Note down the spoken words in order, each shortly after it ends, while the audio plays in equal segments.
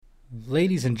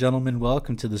Ladies and gentlemen,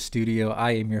 welcome to the studio.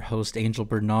 I am your host, Angel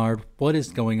Bernard. What is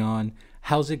going on?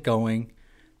 How's it going?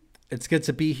 It's good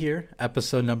to be here.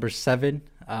 Episode number 7.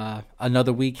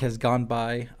 Another week has gone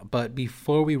by. But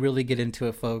before we really get into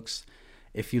it, folks,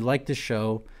 if you like the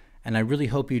show, and I really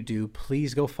hope you do,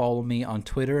 please go follow me on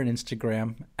Twitter and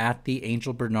Instagram at the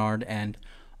Angel Bernard, and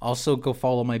also go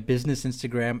follow my business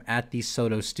Instagram at the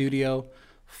Soto Studio.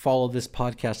 Follow this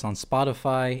podcast on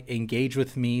Spotify, engage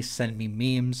with me, send me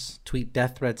memes, tweet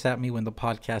death threats at me when the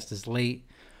podcast is late.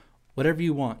 Whatever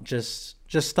you want, just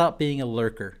stop being a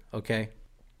lurker, okay?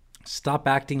 Stop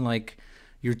acting like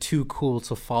you're too cool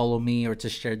to follow me or to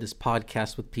share this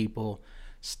podcast with people.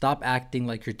 Stop acting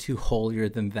like you're too holier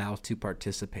than thou to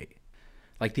participate.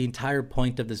 Like, the entire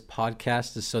point of this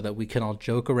podcast is so that we can all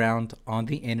joke around on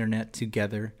the internet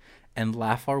together and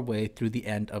laugh our way through the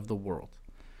end of the world.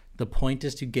 The point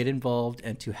is to get involved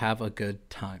and to have a good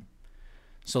time.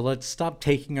 So let's stop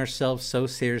taking ourselves so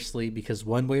seriously, because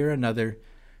one way or another,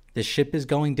 the ship is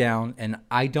going down, and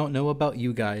I don't know about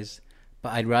you guys, but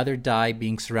I'd rather die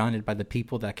being surrounded by the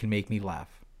people that can make me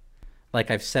laugh.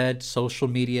 Like I've said, social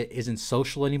media isn't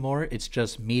social anymore. It's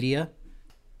just media.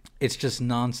 It's just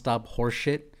nonstop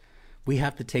horseshit. We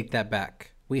have to take that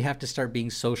back. We have to start being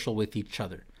social with each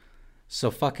other. So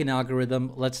fucking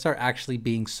algorithm, let's start actually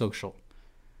being social.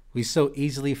 We so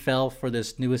easily fell for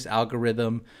this newest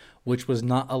algorithm, which was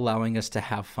not allowing us to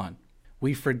have fun.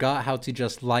 We forgot how to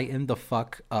just lighten the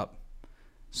fuck up.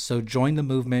 So join the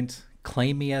movement,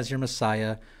 claim me as your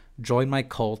messiah, join my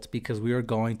cult, because we are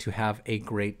going to have a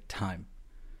great time.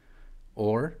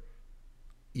 Or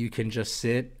you can just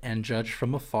sit and judge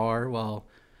from afar while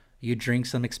you drink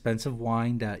some expensive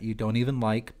wine that you don't even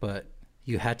like, but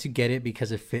you had to get it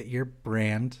because it fit your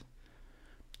brand.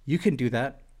 You can do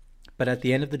that. But at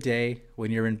the end of the day, when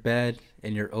you're in bed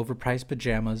in your overpriced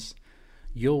pajamas,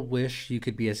 you'll wish you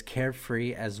could be as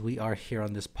carefree as we are here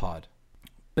on this pod.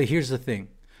 But here's the thing.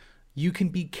 You can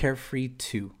be carefree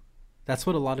too. That's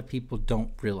what a lot of people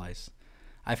don't realize.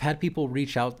 I've had people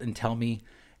reach out and tell me,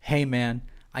 hey man,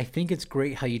 I think it's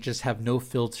great how you just have no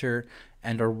filter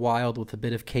and are wild with a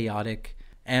bit of chaotic.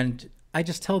 And I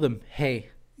just tell them, hey,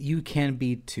 you can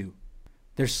be too.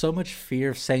 There's so much fear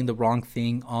of saying the wrong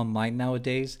thing online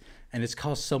nowadays, and it's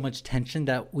caused so much tension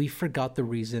that we forgot the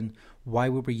reason why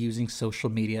we were using social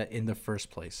media in the first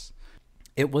place.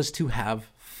 It was to have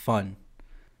fun.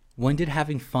 When did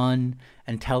having fun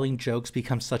and telling jokes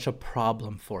become such a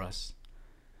problem for us?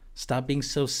 Stop being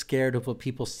so scared of what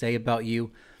people say about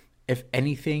you. If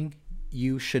anything,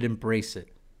 you should embrace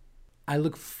it. I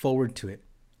look forward to it.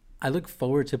 I look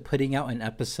forward to putting out an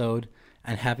episode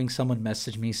and having someone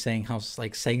message me saying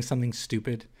something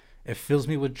stupid. It fills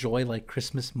me with joy like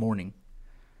Christmas morning.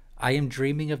 I am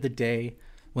dreaming of the day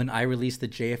when I release the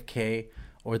JFK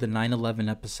or the 9/11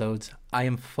 episodes. I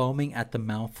am foaming at the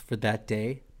mouth for that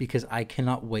day because I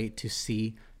cannot wait to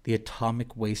see the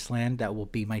atomic wasteland that will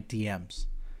be my DMs.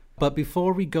 But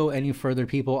before we go any further,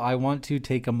 people, I want to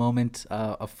take a moment,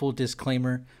 a full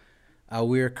disclaimer.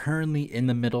 We are currently in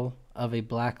the middle of a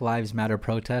Black Lives Matter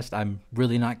protest. I'm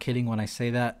really not kidding when I say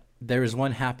that. There is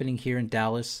one happening here in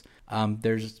Dallas.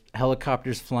 There's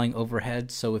helicopters flying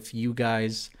overhead, so if you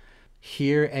guys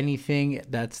hear anything,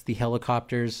 that's the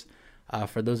helicopters.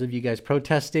 For those of you guys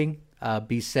protesting,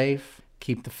 be safe,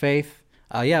 keep the faith.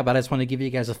 But I just want to give you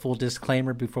guys a full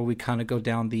disclaimer before we kind of go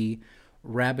down the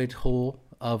rabbit hole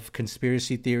of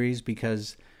conspiracy theories,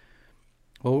 because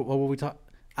what were we talking?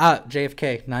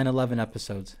 JFK, 9/11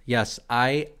 episodes. Yes,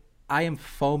 I am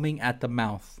foaming at the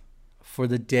mouth for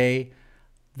the day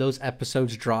those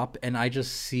episodes drop, and I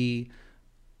just see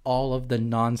all of the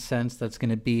nonsense that's going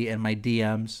to be in my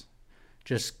DMs.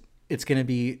 It's going to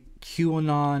be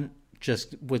QAnon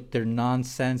just with their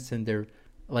nonsense and their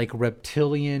like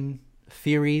reptilian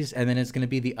theories, and then it's going to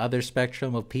be the other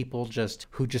spectrum of people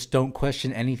who just don't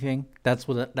question anything. That's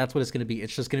what it's going to be.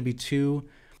 It's just going to be two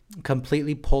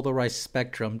completely polarized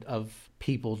spectrum of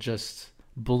people just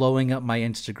blowing up my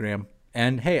Instagram.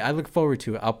 And hey, I look forward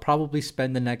to it. I'll probably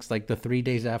spend the 3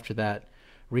 days after that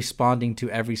responding to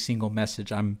every single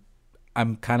message. I'm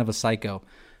kind of a psycho.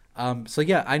 So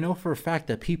yeah, I know for a fact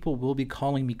that people will be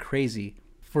calling me crazy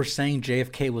for saying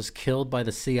JFK was killed by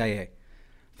the CIA.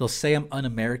 They'll say I'm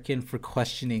un-American for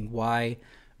questioning why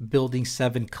Building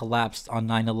 7 collapsed on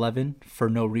 9/11 for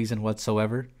no reason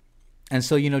whatsoever. And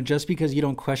so, just because you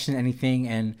don't question anything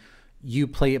and you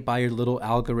play it by your little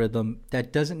algorithm,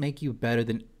 that doesn't make you better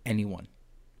than anyone.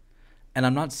 And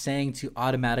I'm not saying to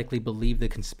automatically believe the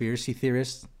conspiracy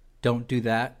theorists. Don't do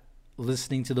that.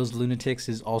 Listening to those lunatics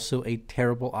is also a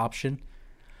terrible option.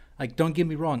 Like, don't get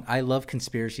me wrong, I love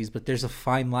conspiracies, but there's a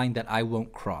fine line that I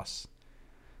won't cross.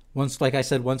 Once, like I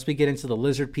said, once we get into the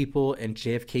lizard people and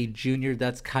JFK Jr.,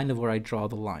 that's kind of where I draw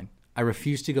the line. I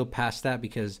refuse to go past that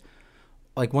because,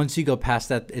 like, once you go past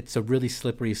that, it's a really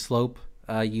slippery slope.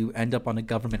 You end up on a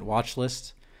government watch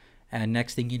list. And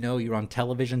next thing you know, you're on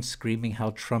television screaming how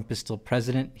Trump is still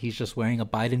president. He's just wearing a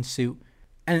Biden suit.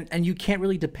 And you can't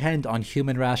really depend on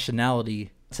human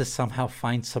rationality to somehow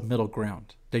find some middle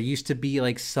ground. There used to be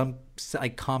like some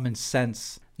like common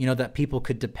sense, that people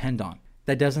could depend on.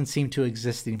 That doesn't seem to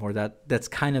exist anymore. That's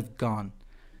kind of gone.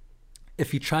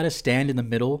 If you try to stand in the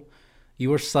middle,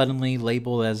 you are suddenly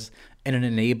labeled as an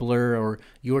enabler, or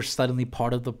you are suddenly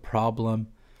part of the problem.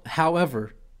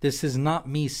 However, this is not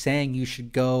me saying you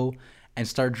should go and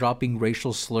start dropping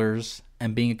racial slurs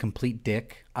and being a complete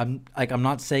dick. I'm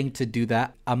not saying to do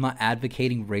that. I'm not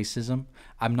advocating racism.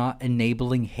 I'm not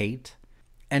enabling hate.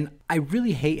 And I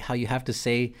really hate how you have to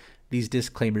say these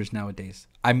disclaimers nowadays.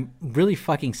 I'm really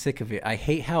fucking sick of it. I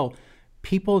hate how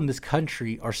people in this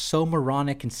country are so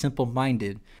moronic and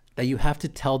simple-minded that you have to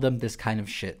tell them this kind of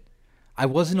shit. I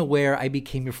wasn't aware I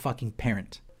became your fucking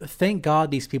parent. Thank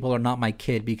God these people are not my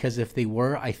kid, because if they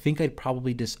were, I think I'd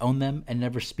probably disown them and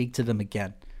never speak to them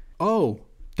again. Oh,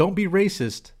 don't be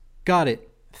racist. Got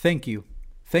it. Thank you.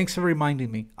 Thanks for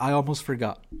reminding me. I almost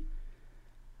forgot.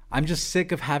 I'm just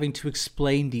sick of having to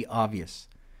explain the obvious.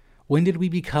 When did we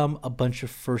become a bunch of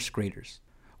first graders,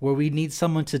 where we need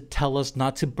someone to tell us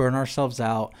not to burn ourselves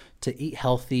out, to eat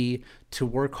healthy, to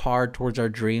work hard towards our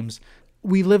dreams?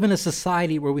 We live in a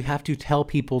society where we have to tell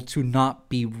people to not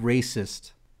be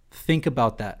racist. Think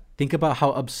about that. Think about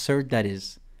how absurd that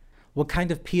is. What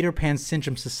kind of Peter Pan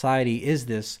syndrome society is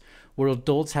this, where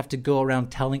adults have to go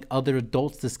around telling other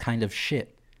adults this kind of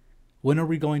shit? When are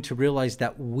we going to realize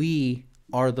that we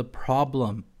are the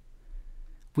problem?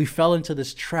 We fell into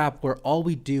this trap where all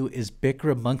we do is bicker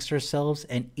amongst ourselves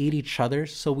and eat each other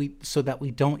so that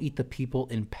we don't eat the people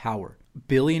in power.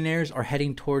 Billionaires are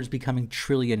heading towards becoming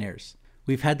trillionaires.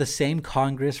 We've had the same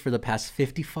Congress for the past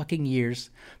 50 fucking years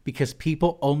because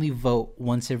people only vote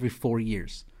once every 4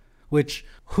 years. Which,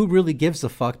 who really gives a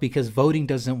fuck, because voting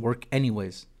doesn't work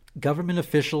anyways. Government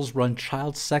officials run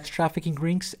child sex trafficking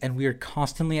rings, and we are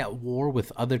constantly at war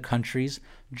with other countries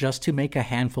just to make a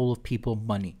handful of people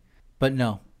money. But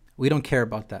no, we don't care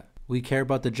about that. We care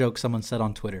about the joke someone said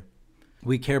on Twitter.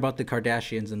 We care about the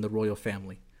Kardashians and the royal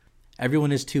family.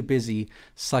 Everyone is too busy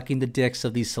sucking the dicks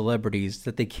of these celebrities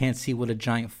that they can't see what a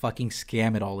giant fucking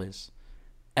scam it all is.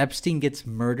 Epstein gets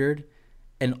murdered,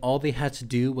 and all they had to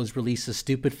do was release a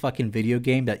stupid fucking video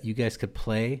game that you guys could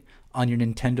play on your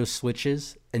Nintendo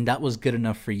Switches, and that was good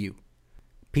enough for you.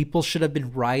 People should have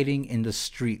been rioting in the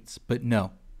streets, but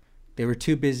no. They were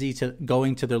too busy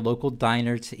going to their local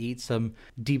diner to eat some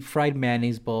deep-fried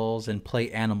mayonnaise balls and play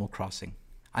Animal Crossing.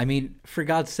 I mean, for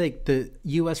God's sake, the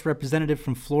U.S. representative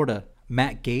from Florida,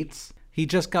 Matt Gaetz, he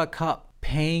just got caught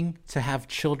paying to have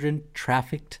children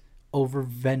trafficked over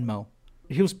Venmo.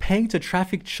 He was paying to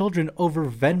traffic children over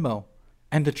Venmo,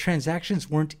 and the transactions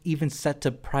weren't even set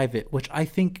to private, which I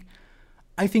think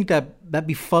that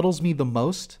befuddles me the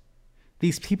most.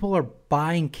 These people are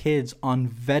buying kids on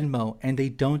Venmo, and they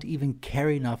don't even care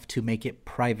enough to make it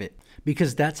private,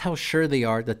 because that's how sure they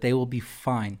are that they will be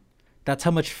fine. That's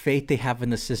how much faith they have in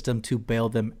the system to bail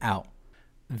them out.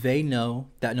 They know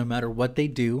that no matter what they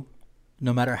do,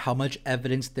 no matter how much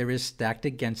evidence there is stacked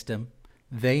against them,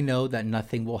 they know that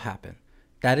nothing will happen.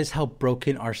 That is how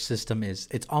broken our system is.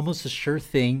 It's almost a sure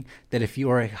thing that if you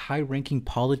are a high-ranking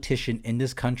politician in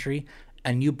this country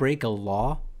and you break a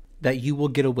law, that you will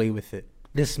get away with it.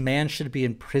 This man should be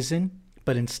in prison,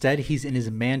 but instead he's in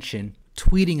his mansion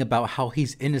tweeting about how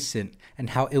he's innocent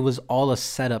and how it was all a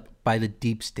setup by the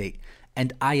deep state.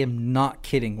 And I am not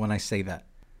kidding when I say that.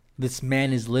 This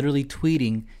man is literally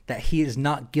tweeting that he is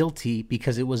not guilty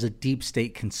because it was a deep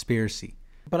state conspiracy.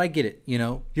 But I get it,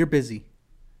 you're busy.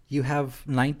 You have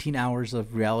 19 hours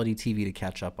of reality TV to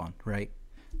catch up on, right?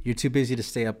 You're too busy to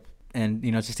stay up and,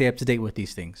 to stay up to date with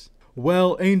these things.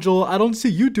 Well, Angel, I don't see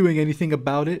you doing anything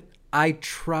about it. I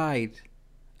tried.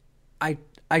 I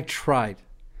tried.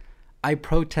 I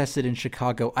protested in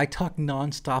Chicago. I talked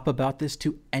nonstop about this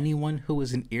to anyone who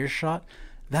was in earshot.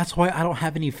 That's why I don't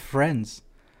have any friends.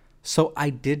 So I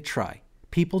did try.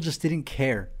 People just didn't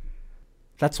care.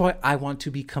 That's why I want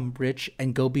to become rich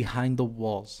and go behind the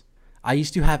walls. I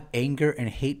used to have anger and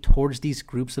hate towards these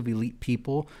groups of elite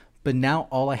people, but now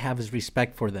all I have is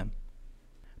respect for them.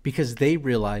 Because they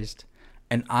realized,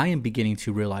 and I am beginning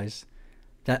to realize,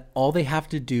 that all they have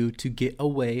to do to get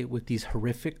away with these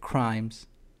horrific crimes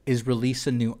is release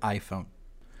a new iPhone.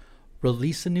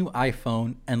 Release a new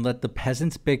iPhone and let the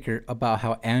peasants bicker about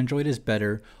how Android is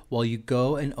better while you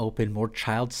go and open more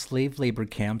child slave labor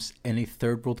camps in a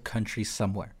third world country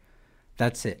somewhere.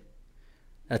 That's it.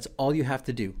 That's all you have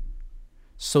to do.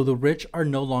 So the rich are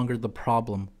no longer the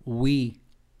problem. We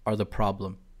are the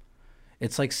problem.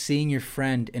 It's like seeing your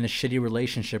friend in a shitty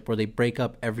relationship where they break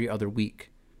up every other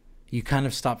week. You kind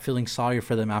of stop feeling sorry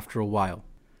for them after a while.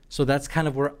 So that's kind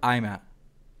of where I'm at.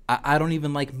 I don't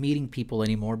even like meeting people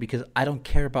anymore because I don't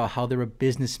care about how they're a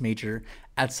business major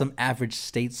at some average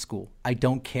state school. I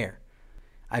don't care.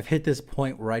 I've hit this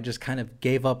point where I just kind of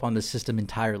gave up on the system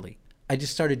entirely. I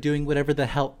just started doing whatever the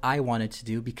hell I wanted to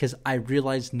do because I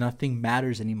realized nothing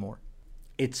matters anymore.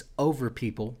 It's over,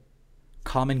 people.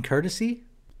 Common courtesy?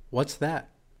 What's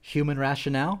that? Human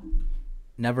rationale?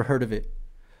 Never heard of it.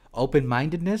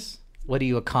 Open-mindedness? What are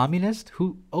you, a communist?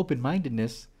 Who?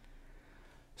 Open-mindedness?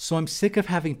 So I'm sick of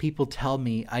having people tell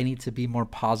me I need to be more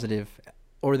positive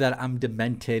or that I'm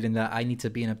demented and that I need to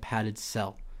be in a padded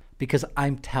cell. Because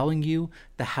I'm telling you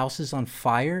the house is on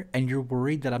fire and you're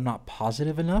worried that I'm not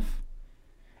positive enough?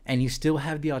 And you still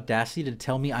have the audacity to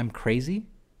tell me I'm crazy?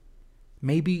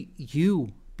 Maybe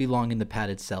you belong in the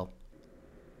padded cell.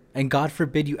 And God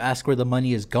forbid you ask where the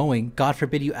money is going. God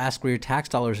forbid you ask where your tax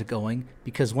dollars are going.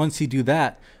 Because once you do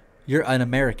that, you're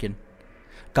un-American.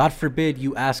 God forbid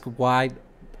you ask why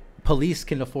police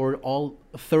can afford all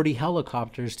 30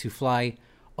 helicopters to fly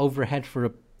overhead for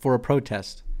a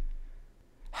protest.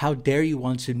 How dare you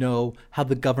want to know how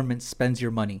the government spends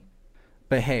your money?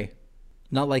 But hey,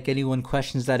 not like anyone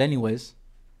questions that anyways.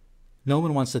 No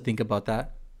one wants to think about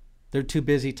that. They're too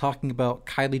busy talking about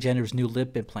Kylie Jenner's new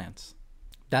lip implants.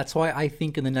 That's why I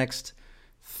think in the next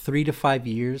 3 to 5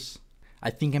 years,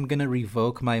 I think I'm going to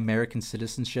revoke my American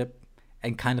citizenship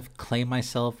and kind of claim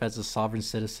myself as a sovereign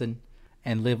citizen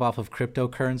and live off of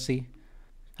cryptocurrency.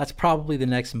 That's probably the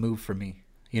next move for me.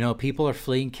 You know, people are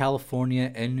fleeing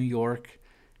California and New York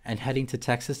and heading to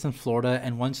Texas and Florida,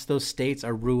 and once those states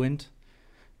are ruined,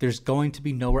 there's going to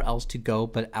be nowhere else to go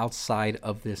but outside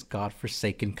of this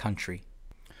godforsaken country.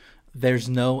 There's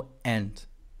no end.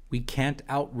 We can't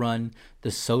outrun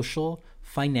the social,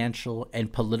 financial,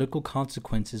 and political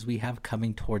consequences we have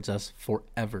coming towards us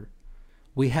forever.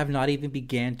 We have not even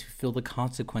began to feel the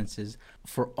consequences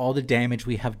for all the damage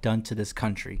we have done to this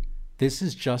country. This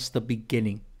is just the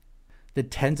beginning. The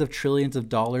tens of trillions of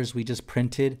dollars we just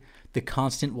printed, the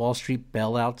constant Wall Street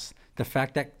bailouts, the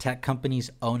fact that tech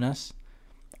companies own us,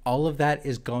 all of that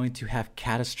is going to have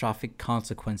catastrophic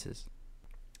consequences.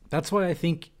 That's why I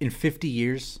think in 50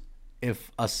 years,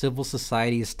 if a civil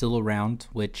society is still around,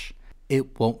 which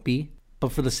it won't be,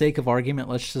 but for the sake of argument,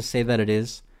 let's just say that it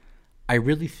is, I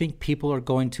really think people are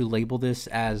going to label this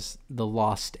as the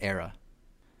lost era.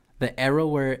 The era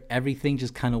where everything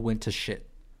just kind of went to shit.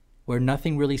 Where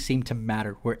nothing really seemed to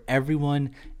matter. Where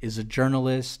everyone is a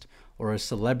journalist or a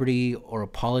celebrity or a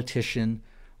politician.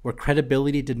 Where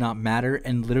credibility did not matter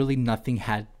and literally nothing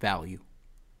had value.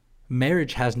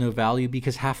 Marriage has no value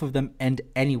because half of them end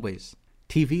anyways.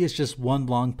 TV is just one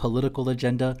long political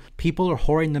agenda. People are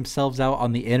whoring themselves out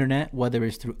on the internet, whether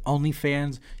it's through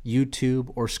OnlyFans,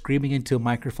 YouTube, or screaming into a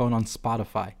microphone on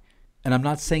Spotify. And I'm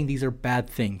not saying these are bad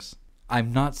things. I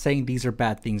am not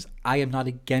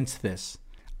against this.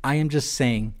 I am just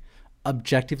saying,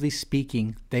 objectively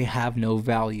speaking, they have no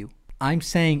value. I'm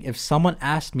saying if someone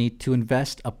asked me to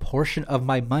invest a portion of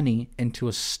my money into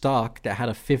a stock that had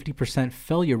a 50%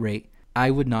 failure rate,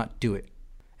 I would not do it.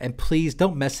 And please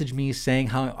don't message me saying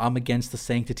how I'm against the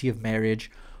sanctity of marriage.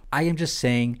 I am just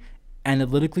saying,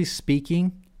 analytically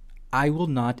speaking, I will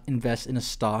not invest in a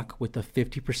stock with a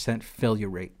 50% failure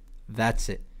rate. That's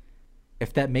it.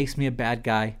 If that makes me a bad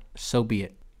guy, so be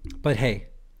it. But hey,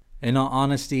 in all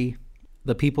honesty,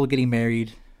 the people getting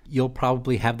married, you'll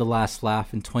probably have the last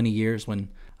laugh in 20 years when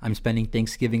I'm spending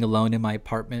Thanksgiving alone in my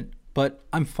apartment. But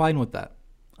I'm fine with that.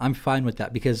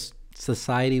 Because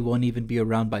society won't even be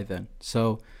around by then.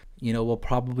 So, we'll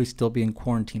probably still be in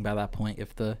quarantine by that point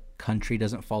if the country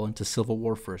doesn't fall into civil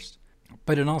war first.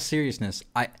 But in all seriousness,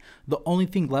 the only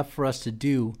thing left for us to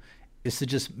do is to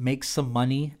just make some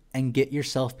money and get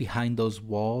yourself behind those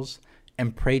walls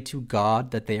and pray to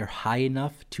God that they are high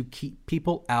enough to keep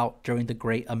people out during the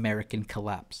great American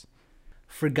collapse.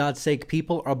 For God's sake,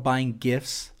 people are buying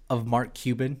gifts of Mark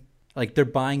Cuban. Like, they're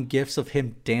buying gifts of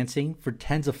him dancing for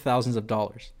tens of thousands of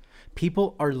dollars.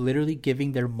 People are literally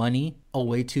giving their money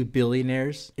away to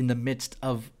billionaires in the midst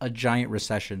of a giant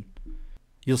recession.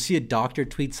 You'll see a doctor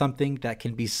tweet something that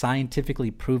can be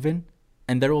scientifically proven,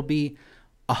 and there will be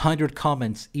 100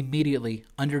 comments immediately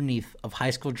underneath of high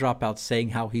school dropouts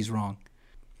saying how he's wrong.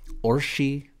 Or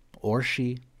she, or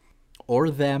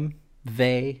them,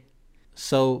 they.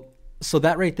 So so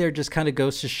that right there just kind of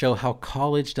goes to show how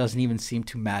college doesn't even seem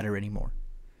to matter anymore.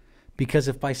 Because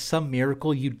if by some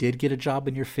miracle you did get a job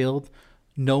in your field,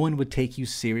 no one would take you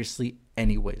seriously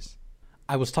anyways.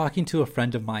 I was talking to a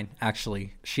friend of mine,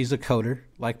 actually. She's a coder,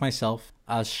 like myself.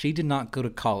 She did not go to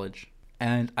college.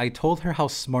 And I told her how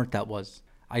smart that was.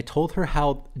 I told her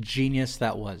how genius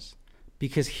that was.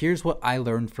 Because here's what I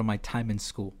learned from my time in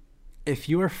school. If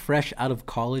you are fresh out of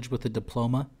college with a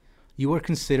diploma, you are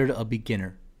considered a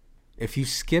beginner. If you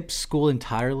skip school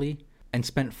entirely and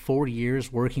spent 4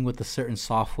 years working with a certain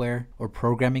software or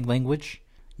programming language,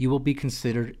 you will be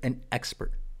considered an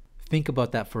expert. Think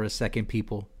about that for a second,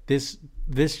 people. This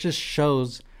just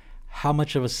shows how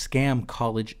much of a scam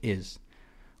college is.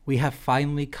 We have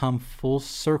finally come full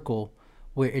circle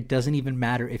where it doesn't even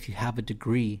matter if you have a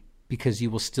degree because you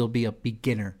will still be a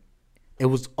beginner. It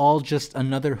was all just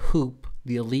another hoop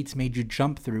the elites made you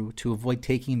jump through to avoid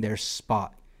taking their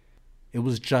spot. It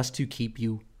was just to keep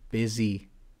you busy.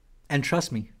 And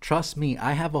trust me,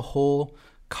 I have a whole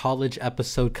college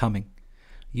episode coming.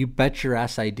 You bet your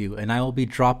ass I do. And I will be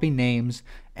dropping names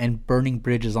and burning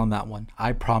bridges on that one.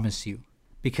 I promise you.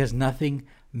 Because nothing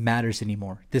matters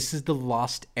anymore. This is the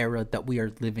lost era that we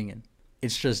are living in.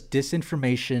 It's just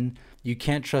disinformation. You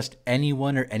can't trust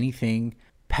anyone or anything.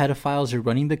 Pedophiles are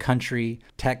running the country.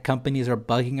 Tech companies are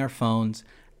bugging our phones.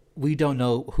 We don't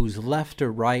know who's left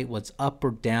or right, what's up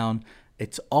or down.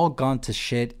 It's all gone to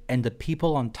shit. And the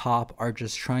people on top are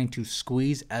just trying to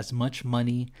squeeze as much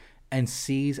money and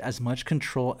seize as much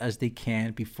control as they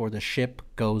can before the ship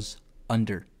goes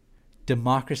under.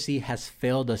 Democracy has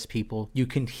failed us, people. You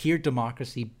can hear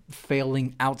democracy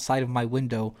failing outside of my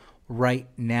window right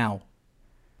now.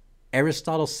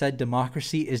 Aristotle said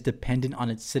democracy is dependent on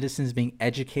its citizens being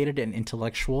educated and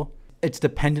intellectual. It's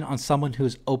dependent on someone who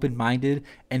is open-minded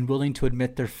and willing to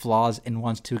admit their flaws and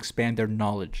wants to expand their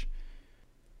knowledge.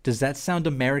 Does that sound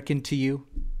American to you?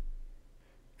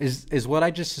 Is what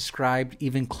I just described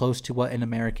even close to what an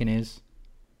American is?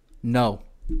 No,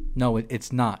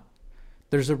 it's not.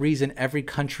 There's a reason every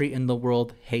country in the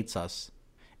world hates us.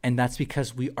 And that's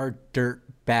because we are dirt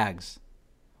bags.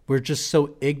 We're just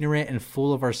so ignorant and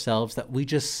full of ourselves that we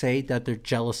just say that they're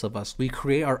jealous of us. We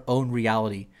create our own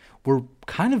reality. We're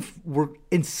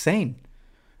insane.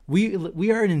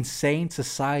 We are an insane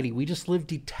society. We just live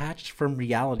detached from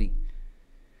reality.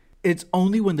 It's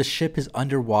only when the ship is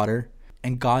underwater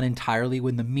and gone entirely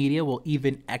when the media will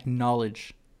even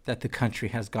acknowledge that the country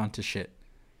has gone to shit.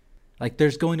 Like,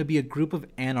 there's going to be a group of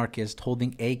anarchists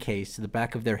holding AKs to the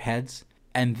back of their heads,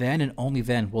 and then and only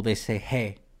then will they say,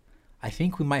 hey, I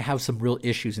think we might have some real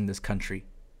issues in this country.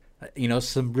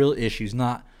 Some real issues,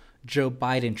 not Joe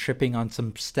Biden tripping on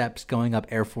some steps going up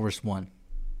Air Force One.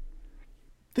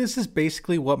 This is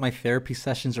basically what my therapy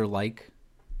sessions are like.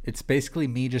 It's basically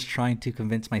me just trying to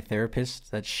convince my therapist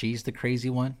that she's the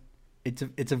crazy one.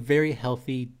 It's a very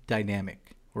healthy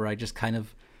dynamic where I just kind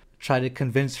of try to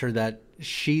convince her that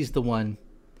she's the one.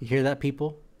 You hear that,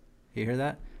 people? You hear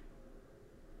that?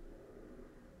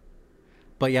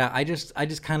 But yeah, I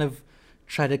just kind of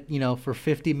try to, for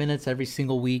 50 minutes every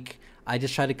single week, I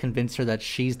just try to convince her that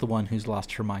she's the one who's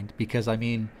lost her mind. Because,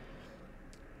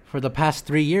 for the past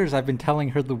 3 years, I've been telling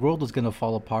her the world is going to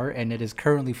fall apart, and it is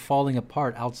currently falling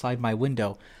apart outside my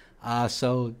window.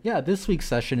 So, yeah, this week's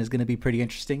session is going to be pretty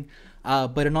interesting.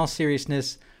 But in all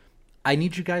seriousness, I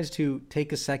need you guys to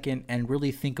take a second and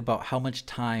really think about how much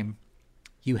time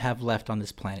you have left on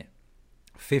this planet.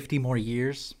 50 more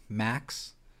years,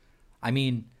 max?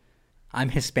 I'm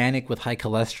Hispanic with high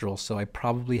cholesterol, so I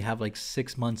probably have like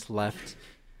 6 months left.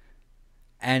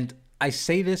 And I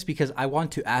say this because I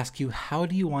want to ask you, how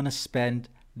do you want to spend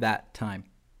that time?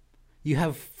 You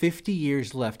have 50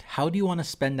 years left. How do you want to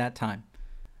spend that time?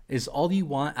 Is all you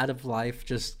want out of life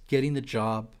just getting the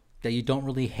job that you don't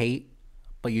really hate,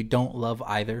 but you don't love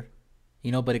either?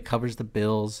 But it covers the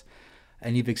bills,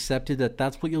 and you've accepted that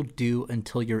that's what you'll do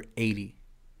until you're 80.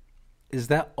 Is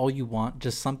that all you want?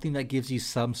 Just something that gives you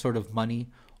some sort of money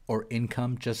or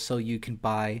income just so you can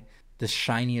buy the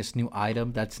shiniest new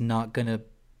item that's not going to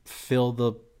fill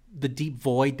the deep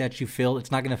void that you feel?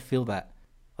 It's not going to fill that.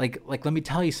 Like, let me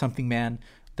tell you something, man.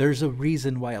 There's a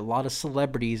reason why a lot of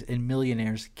celebrities and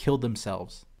millionaires kill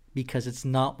themselves. Because it's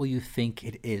not what you think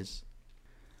it is.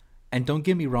 And don't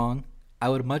get me wrong, I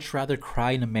would much rather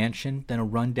cry in a mansion than a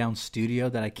rundown studio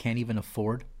that I can't even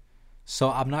afford. So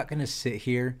I'm not going to sit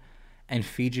here and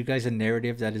feed you guys a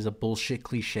narrative that is a bullshit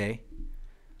cliche.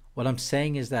 What I'm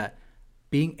saying is that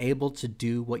being able to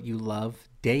do what you love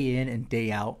day in and day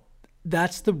out,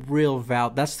 that's the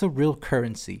real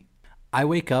currency. I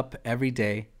wake up every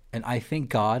day And I thank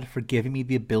God for giving me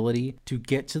the ability to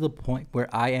get to the point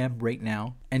where I am right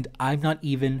now. And I'm not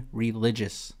even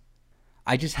religious.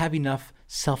 I just have enough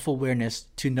self-awareness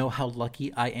to know how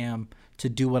lucky I am to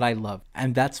do what I love.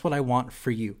 And that's what I want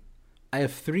for you. I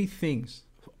have three things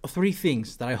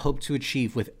that I hope to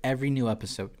achieve with every new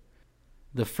episode.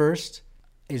 The first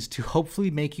is to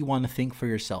hopefully make you want to think for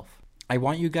yourself. I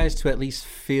want you guys to at least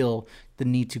feel the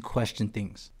need to question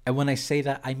things. And when I say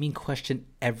that, I mean question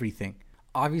everything.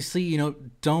 Obviously,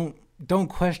 don't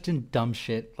question dumb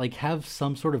shit. Like, have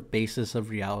some sort of basis of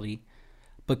reality,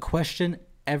 but question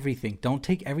everything. Don't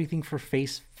take everything for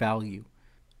face value.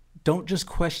 Don't just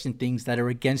question things that are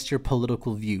against your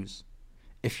political views.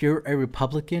 If you're a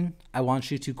Republican, I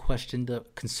want you to question the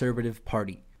Conservative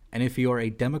Party. And if you're a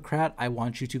Democrat, I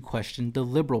want you to question the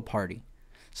Liberal Party.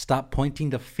 Stop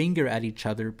pointing the finger at each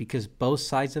other because both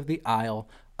sides of the aisle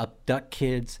abduct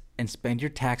kids and spend your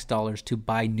tax dollars to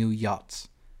buy new yachts.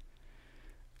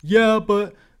 Yeah,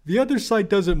 but the other side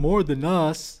does it more than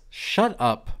us. Shut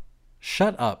up.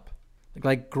 Shut up.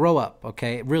 Like, grow up,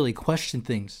 okay? Really, question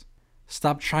things.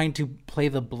 Stop trying to play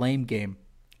the blame game.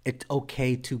 It's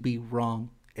okay to be wrong.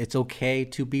 It's okay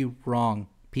to be wrong.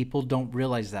 People don't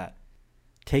realize that.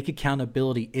 Take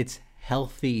accountability. It's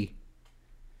healthy.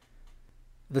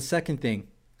 The second thing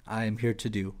I am here to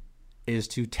do is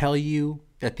to tell you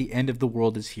that the end of the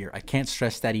world is here. I can't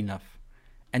stress that enough.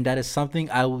 And that is something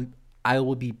I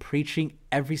will be preaching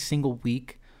every single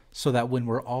week so that when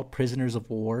we're all prisoners of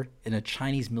war in a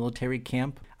Chinese military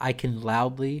camp, I can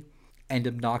loudly and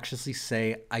obnoxiously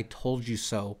say, I told you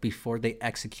so, before they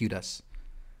execute us.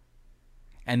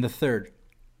 And the third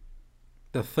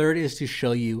is to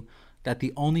show you that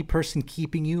the only person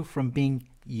keeping you, from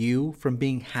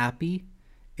being happy,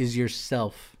 is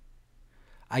yourself.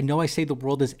 I know I say the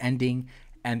world is ending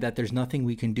and that there's nothing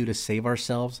we can do to save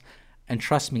ourselves. And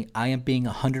trust me, I am being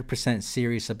 100%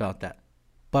 serious about that.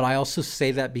 But I also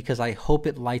say that because I hope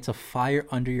it lights a fire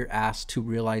under your ass to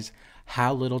realize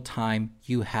how little time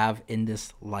you have in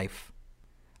this life.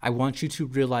 I want you to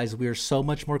realize we are so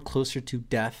much more closer to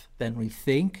death than we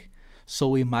think, so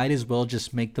we might as well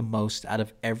just make the most out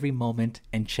of every moment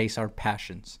and chase our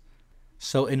passions.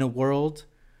 So in a world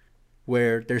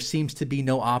where there seems to be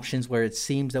no options, where it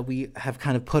seems that we have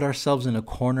kind of put ourselves in a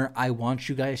corner, I want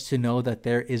you guys to know that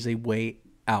there is a way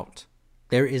out.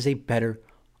 There is a better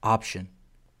option.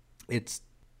 It's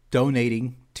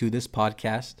donating to this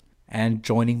podcast and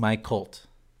joining my cult.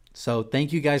 So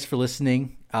thank you guys for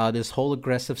listening. This whole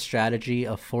aggressive strategy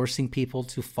of forcing people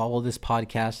to follow this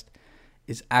podcast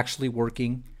is actually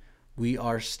working. We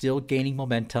are still gaining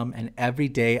momentum, and every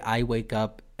day I wake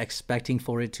up expecting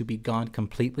for it to be gone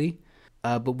completely.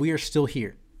 But we are still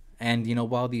here. And,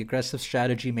 while the aggressive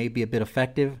strategy may be a bit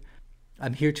effective,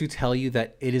 I'm here to tell you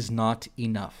that it is not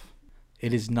enough.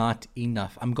 It is not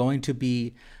enough. I'm going to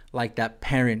be like that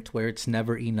parent where it's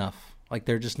never enough. Like,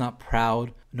 they're just not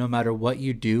proud no matter what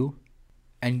you do.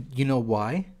 And you know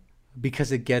why?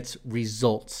 Because it gets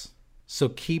results. So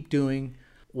keep doing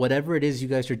whatever it is you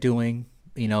guys are doing,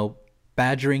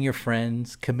 badgering your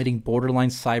friends, committing borderline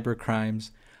cyber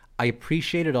crimes. I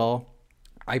appreciate it all.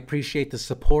 I appreciate the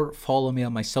support. Follow me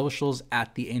on my socials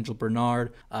at The Angel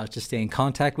Bernard to stay in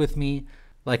contact with me.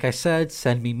 Like I said,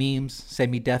 send me memes,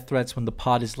 send me death threats when the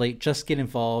pod is late. Just get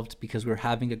involved because we're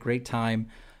having a great time.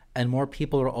 And more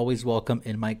people are always welcome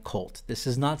in my cult. This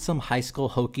is not some high school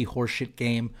hokey horseshit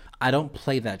game. I don't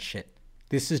play that shit.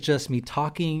 This is just me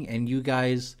talking and you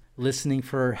guys listening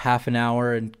for half an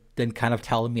hour and then kind of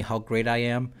telling me how great I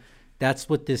am. That's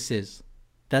what this is.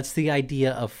 That's the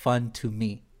idea of fun to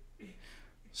me.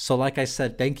 So like I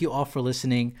said, thank you all for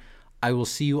listening. I will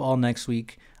see you all next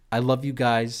week. I love you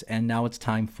guys, and now it's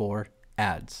time for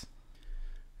ads.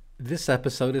 This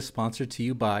episode is sponsored to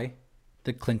you by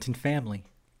the Clinton family.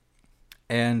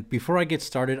 And before I get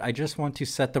started, I just want to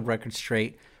set the record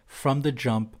straight from the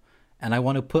jump, and I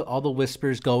want to put all the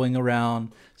whispers going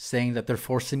around saying that they're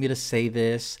forcing me to say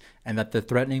this and that they're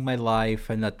threatening my life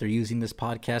and that they're using this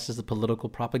podcast as a political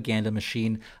propaganda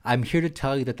machine. I'm here to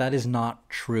tell you that that is not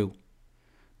true.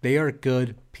 They are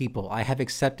good people. I have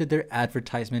accepted their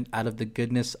advertisement out of the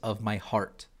goodness of my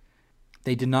heart.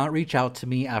 They did not reach out to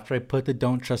me after I put the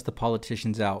Don't Trust the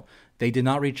Politicians out. They did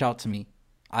not reach out to me.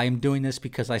 I am doing this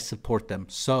because I support them.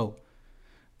 So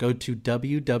go to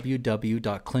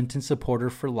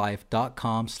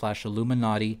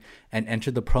www.clintonsupporterforlife.com/Illuminati and enter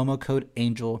the promo code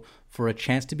ANGEL for a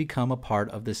chance to become a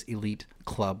part of this elite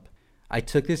club. I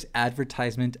took this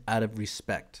advertisement out of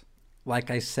respect.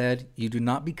 Like I said, you do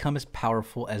not become as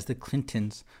powerful as the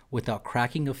Clintons without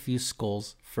cracking a few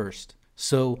skulls first.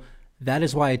 So that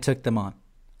is why I took them on.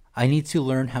 I need to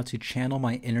learn how to channel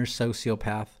my inner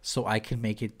sociopath so I can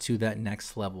make it to that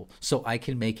next level, so I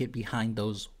can make it behind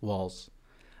those walls.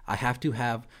 I have to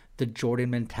have the Jordan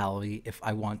mentality if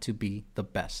I want to be the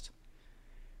best.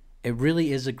 It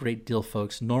really is a great deal,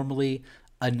 folks. Normally,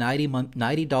 a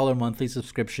 $90 monthly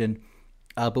subscription,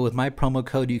 but with my promo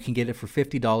code, you can get it for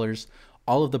 $50.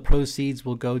 All of the proceeds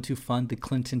will go to fund the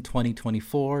Clinton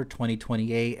 2024,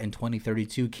 2028, and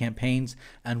 2032 campaigns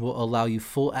and will allow you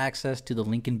full access to the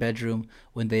Lincoln bedroom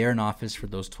when they are in office for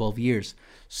those 12 years.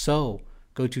 So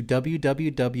go to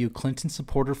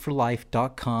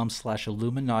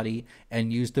www.clintonsupporterforlife.com/Illuminati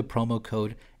and use the promo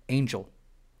code ANGEL.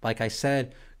 Like I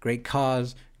said, great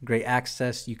cause, great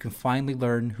access. You can finally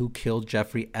learn who killed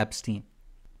Jeffrey Epstein.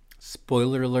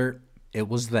 Spoiler alert, it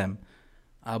was them.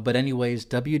 But anyways,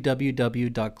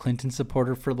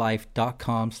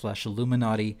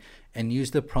 www.clintonsupporterforlife.com/Illuminati and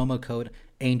use the promo code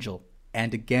ANGEL.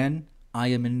 And again, I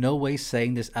am in no way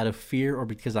saying this out of fear or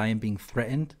because I am being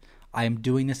threatened. I am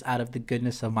doing this out of the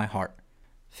goodness of my heart.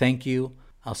 Thank you.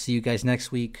 I'll see you guys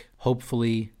next week.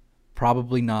 Hopefully,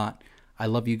 probably not. I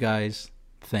love you guys.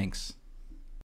 Thanks.